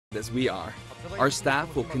as we are. Our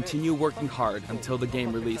staff will continue working hard until the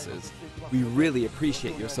game releases. We really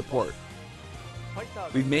appreciate your support.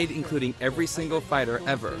 We've made including every single fighter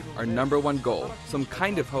ever our #1 goal, so I'm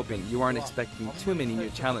kind of hoping you aren't expecting too many new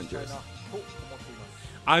challengers.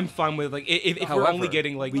 I'm fine with like if However, we're only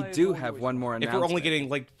getting like we do have one more announcement. if we're only getting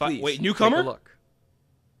like Please, newcomer. Take a look.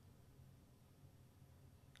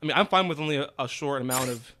 I mean, I'm fine with only a short amount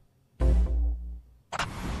of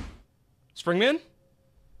Springman.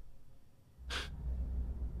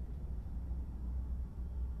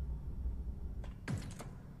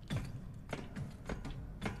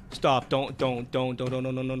 Stop! Don't!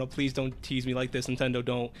 No! Please don't tease me like this, Nintendo.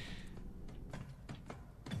 Don't.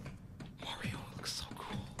 Mario looks so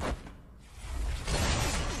cool.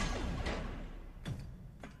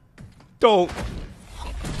 Don't.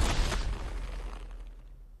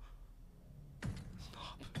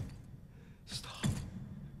 Stop.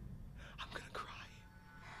 I'm gonna cry.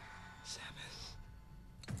 Samus.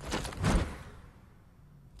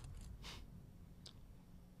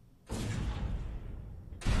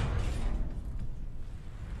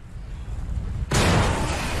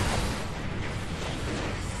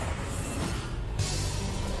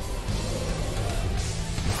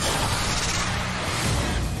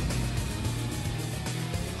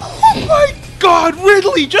 Oh my God,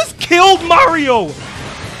 Ridley just killed Mario!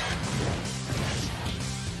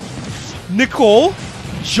 Nicole,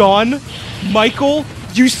 John, Michael,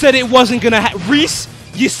 you said it wasn't gonna Reese,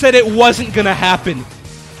 you said it wasn't gonna happen.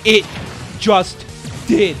 It just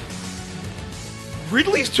did.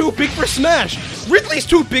 Ridley's too big for Smash. Ridley's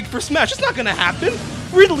too big for Smash. It's not gonna happen.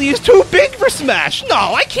 Ridley is too big for Smash. No,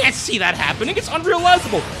 I can't see that happening. It's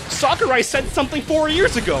unrealizable. Sakurai said something 4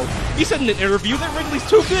 years ago. He said in an interview that Ridley's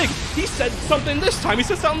too big. He said something this time. He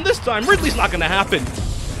said something this time. Ridley's not gonna happen.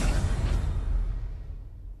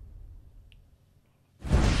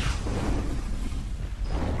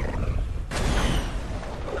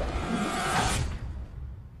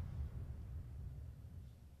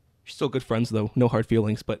 Still good friends though. No hard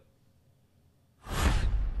feelings, but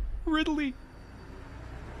Ridley.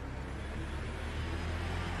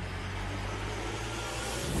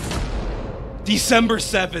 December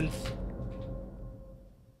 7th.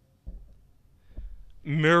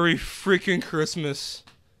 Merry freaking Christmas.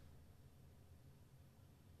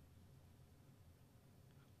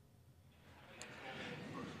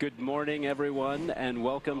 Good morning, everyone, and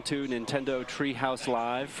welcome to Nintendo Treehouse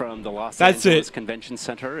Live from the Los That's Angeles it. Convention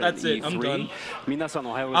Center. That's at it. E3. I'm done.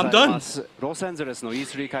 I'm done.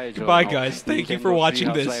 Goodbye, guys. Thank you for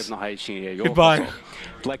watching this. Goodbye.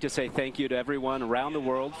 I'd like to say thank you to everyone around the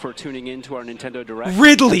world for tuning in to our Nintendo Direct,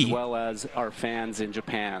 Ridley! as well as our fans in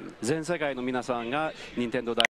Japan. 全世界の皆さんが Nintendo